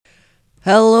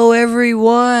Hello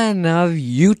everyone of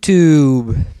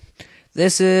YouTube.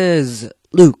 This is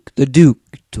Luke the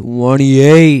Duke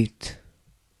 28.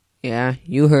 Yeah,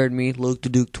 you heard me, Luke the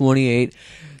Duke 28.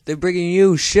 They're bringing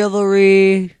you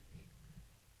Chivalry.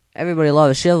 Everybody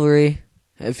loves Chivalry.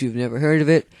 If you've never heard of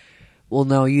it, well,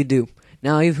 now you do.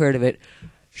 Now you've heard of it.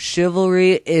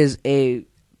 Chivalry is a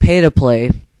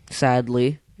pay-to-play,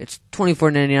 sadly. It's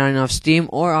 $24.99 off Steam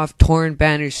or off Torrent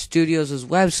Banner Studios'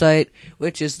 website,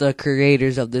 which is the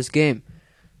creators of this game.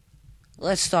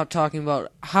 Let's stop talking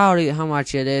about how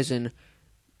much it is and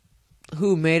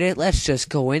who made it. Let's just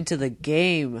go into the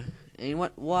game.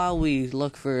 And while we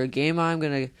look for a game, I'm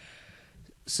going to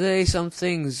say some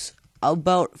things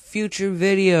about future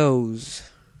videos.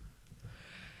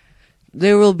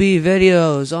 There will be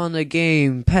videos on the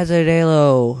game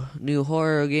Pesadelo, new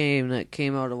horror game that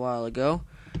came out a while ago,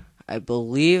 I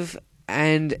believe,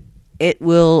 and it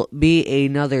will be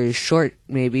another short,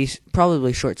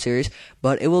 probably short series,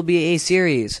 but it will be a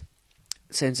series,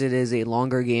 since it is a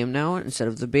longer game now, instead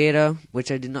of the beta, which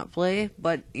I did not play,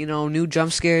 but, new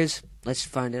jump scares, let's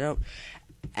find it out.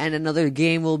 And another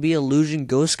game will be Illusion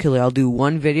Ghost Killer. I'll do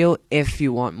one video. If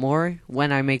you want more,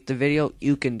 when I make the video,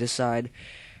 you can decide.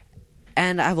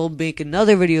 And I will make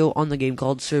another video on the game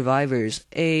called Survivors,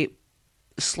 a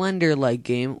Slender-like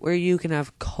game where you can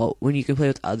have when you can play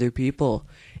with other people.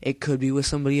 It could be with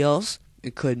somebody else.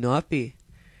 It could not be.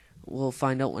 We'll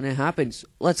find out when it happens.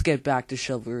 Let's get back to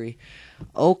Chivalry.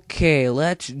 Okay,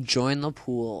 let's join the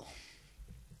pool.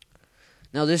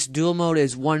 Now, this duel mode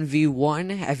is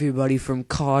 1v1. Everybody from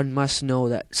COD must know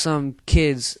that some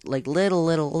kids, like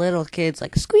little kids,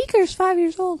 like Squeaker's 5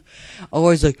 years old,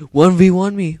 always like,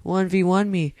 1v1 me, 1v1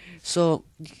 me. So,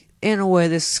 in a way,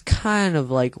 this is kind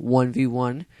of like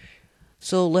 1v1.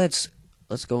 So, let's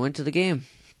go into the game.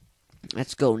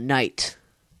 Let's go knight.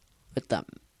 With them.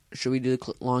 Should we do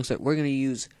the longsword? We're going to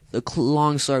use the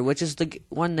longsword, which is the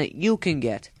one that you can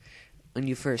get when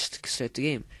you first start the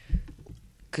game.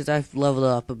 Because I've leveled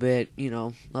up a bit,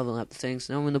 leveling up the things.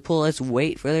 Now I'm in the pool, let's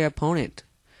wait for their opponent.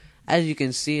 As you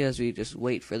can see, as we just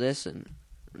wait for this, and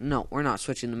no, we're not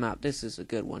switching the map. This is a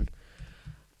good one.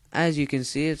 As you can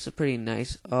see, it's a pretty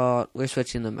nice, we're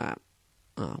switching the map.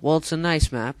 Well, it's a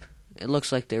nice map. It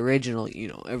looks like the original,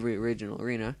 every original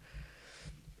arena.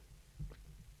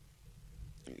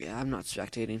 Yeah, I'm not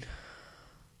spectating.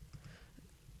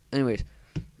 Anyways,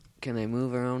 can I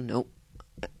move around? Nope.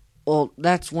 Well,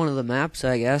 that's one of the maps,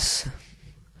 I guess.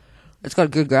 It's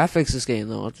got good graphics, this game,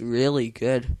 though. It's really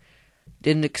good.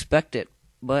 Didn't expect it,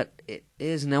 but it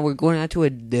is. Now we're going out to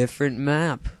a different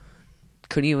map.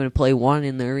 Couldn't even play one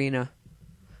in the arena.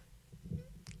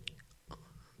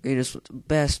 Arena's the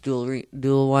best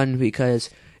duel one because,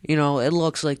 it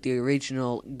looks like the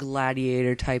original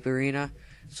gladiator type arena.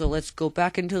 So let's go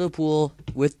back into the pool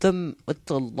with the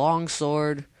long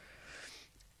sword.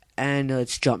 And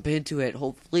let's jump into it.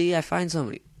 Hopefully I find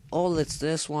somebody. Oh, it's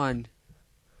this one.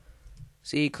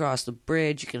 See, cross the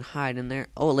bridge. You can hide in there.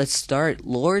 Oh, let's start.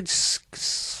 Lord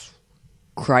Srikis,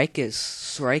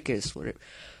 whatever.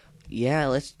 Yeah,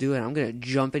 let's do it. I'm going to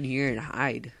jump in here and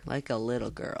hide like a little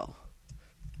girl.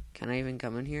 Can I even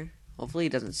come in here? Hopefully he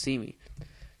doesn't see me.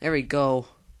 There we go.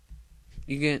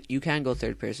 You can go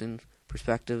third person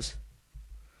perspectives.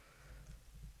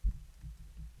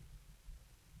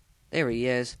 There he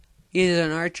is. He's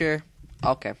an archer.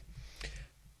 Okay.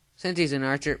 Since he's an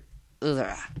archer,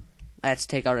 let's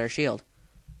take out our shield.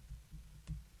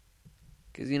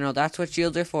 Because, that's what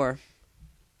shields are for.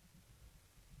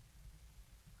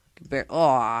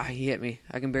 Oh, he hit me.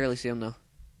 I can barely see him, though.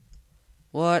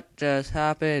 What just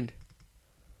happened?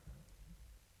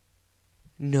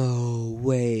 No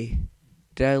way.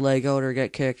 Did I leg out or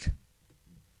get kicked?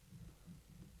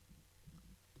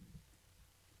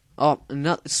 Oh,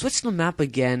 no, switch the map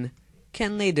again.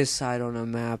 Can they decide on a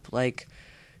map? Like,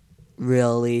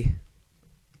 really?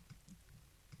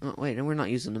 Oh, wait, and we're not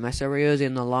using the master. We're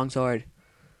using the longsword.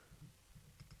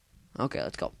 Okay,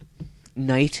 let's go.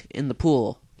 Knight in the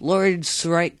pool. Lord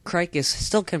Srikis.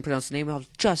 Still can't pronounce the name. I was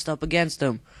just up against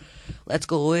him. Let's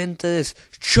go into this.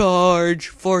 Charge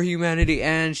for humanity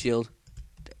and shield.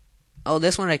 Oh,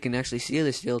 this one I can actually see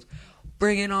the shield.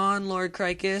 Bring it on, Lord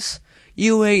Srikis.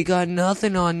 You ain't got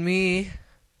nothing on me.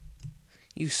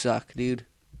 You suck, dude.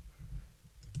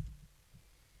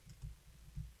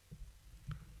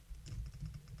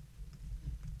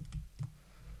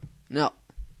 No,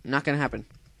 not gonna happen.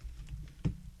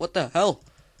 What the hell?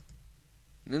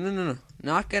 No.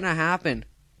 Not gonna happen.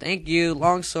 Thank you.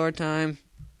 Long sword time.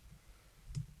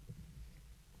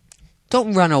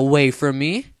 Don't run away from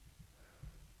me.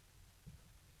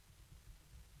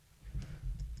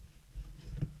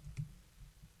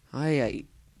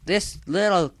 This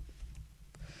little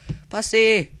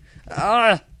pussy.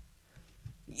 Yeah,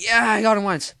 I got him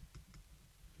once.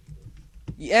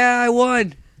 Yeah, I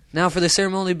won. Now for the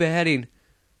ceremonial beheading.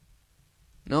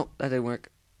 Nope, that didn't work.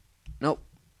 Nope.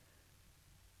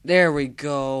 There we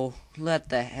go. Let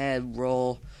the head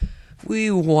roll.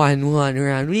 We won one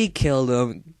round. We killed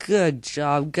him. Good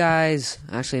job, guys.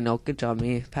 Actually, no. Good job,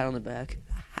 me. Pat on the back.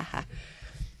 I'm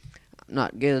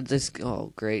not good at this.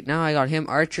 Oh, great. Now I got him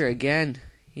Archer again.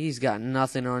 He's got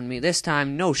nothing on me. This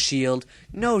time, no shield.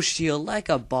 No shield. Like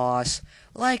a boss.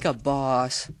 Like a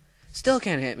boss. Still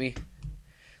can't hit me.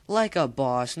 Like a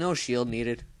boss. No shield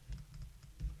needed.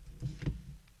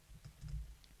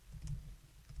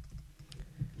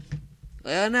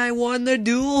 And I won the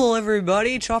duel,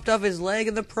 everybody. Chopped off his leg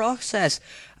in the process.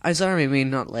 I'm sorry, I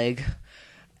mean not leg.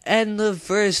 And the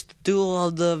first duel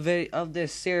of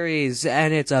this series,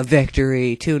 and it's a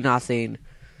victory, 2-0.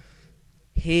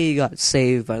 He got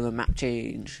saved by the map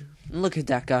change. Look at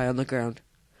that guy on the ground.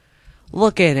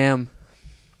 Look at him.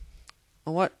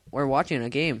 What? We're watching a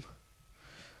game.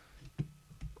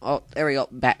 Oh, there we go.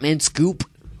 Batman Scoop.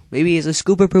 Maybe he's a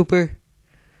scooper pooper.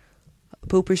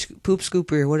 Poop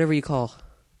scooper, whatever you call.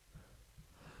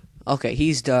 Okay,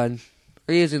 he's done.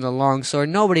 We're using the longsword.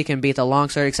 Nobody can beat the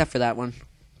longsword except for that one.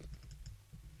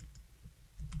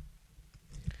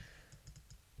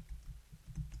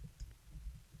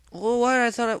 Oh,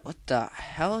 what the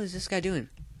hell is this guy doing?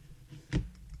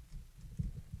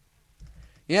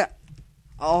 Yeah.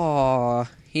 Oh,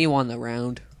 he won the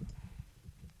round.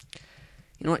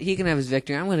 You know what? He can have his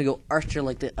victory. I'm going to go Archer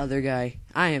like the other guy.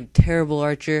 I am terrible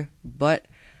Archer, but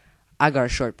I got a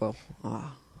short bow.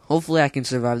 Oh, hopefully I can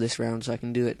survive this round so I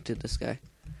can do it to this guy.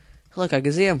 Look, I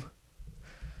can see him.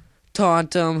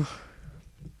 Taunt him.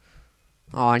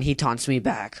 Oh, and he taunts me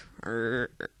back. And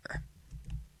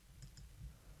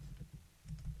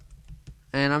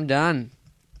I'm done.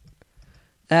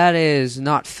 That is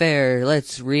not fair.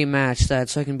 Let's rematch that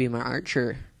so I can be my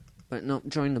Archer. But no,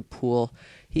 join the pool.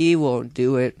 He won't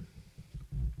do it.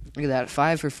 Look at that,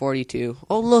 5 for 42.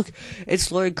 Oh, look,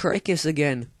 it's Lord Cricus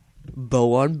again.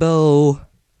 Bow on bow.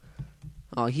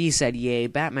 Oh, he said yay.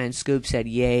 Batman Scoop said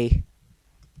yay.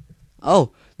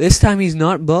 Oh, this time he's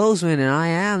not Bowsman, and I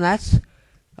am. That's...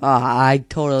 Oh, I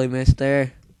totally missed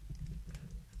there.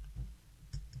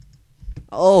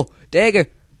 Oh, dagger.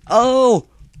 Oh!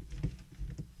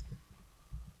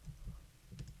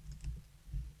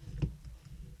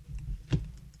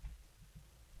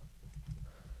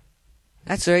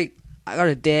 That's right. I got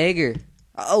a dagger.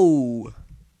 Oh.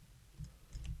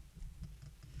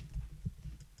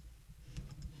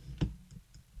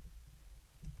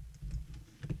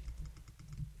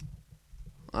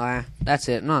 That's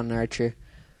it. Not an Archer.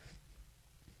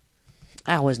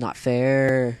 That was not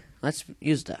fair. Let's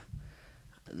use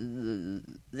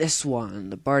this one,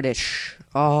 the Bardish.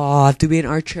 Oh, I have to be an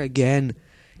Archer again.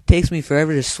 Takes me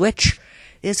forever to switch.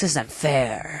 This isn't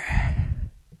fair.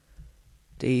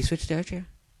 Did he switch to Archer?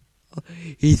 Oh,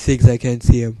 he thinks I can't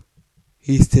see him.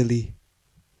 He's silly.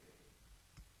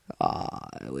 Ah,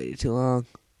 I waited too long.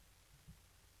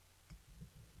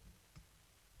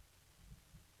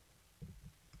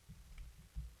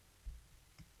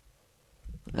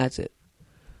 That's it.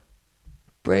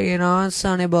 Bring it on,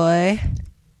 sonny boy.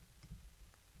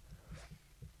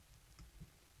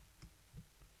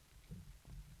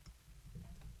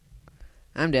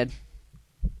 I'm dead.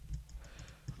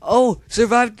 Oh,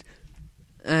 survived.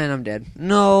 And I'm dead.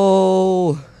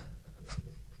 No.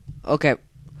 Okay.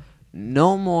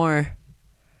 No more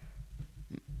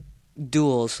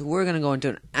duels. We're going to go into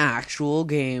an actual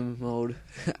game mode.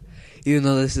 Even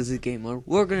though this is a game mode.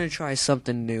 We're going to try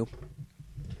something new.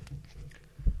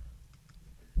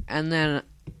 And then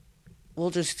we'll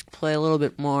just play a little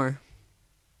bit more.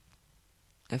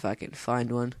 If I can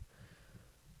find one.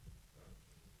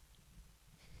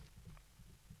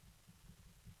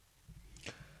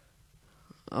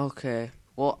 Okay.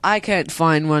 Well, I can't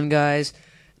find one, guys.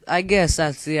 I guess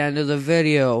that's the end of the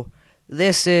video.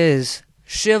 This is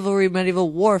Chivalry Medieval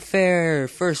Warfare.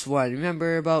 First one.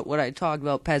 Remember about what I talked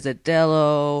about?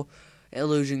 Pesadillo,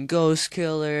 Illusion Ghost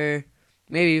Killer,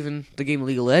 maybe even the game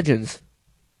League of Legends.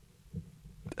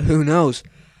 Who knows?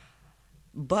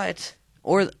 But,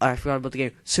 or I forgot about the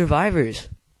game Survivors.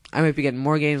 I might be getting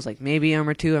more games like maybe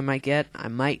Armor 2 I might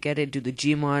get it, do the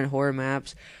Gmod horror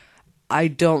maps. I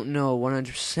don't know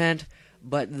 100%,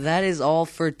 but that is all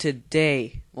for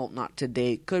today. Well, not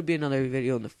today. Could be another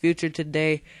video in the future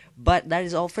today, but that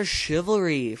is all for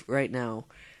Chivalry right now.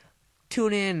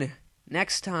 Tune in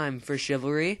next time for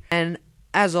Chivalry, and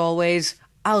as always,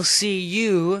 I'll see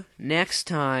you next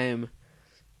time.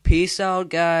 Peace out,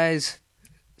 guys.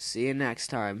 See you next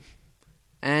time.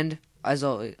 And, as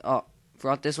always,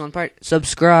 forgot this one part.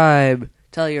 Subscribe.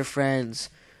 Tell your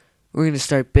friends. We're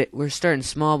starting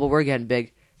small, but we're getting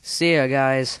big. See ya,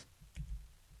 guys.